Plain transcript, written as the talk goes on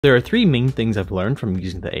There are three main things I've learned from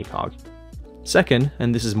using the ACOG. Second,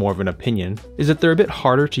 and this is more of an opinion, is that they're a bit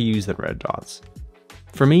harder to use than red dots.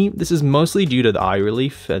 For me, this is mostly due to the eye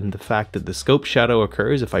relief and the fact that the scope shadow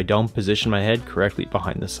occurs if I don't position my head correctly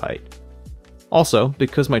behind the sight. Also,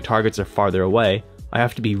 because my targets are farther away, I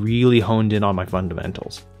have to be really honed in on my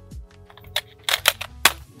fundamentals.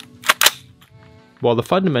 While the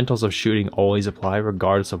fundamentals of shooting always apply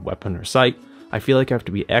regardless of weapon or sight, I feel like I have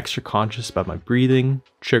to be extra conscious about my breathing,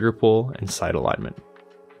 trigger pull, and sight alignment.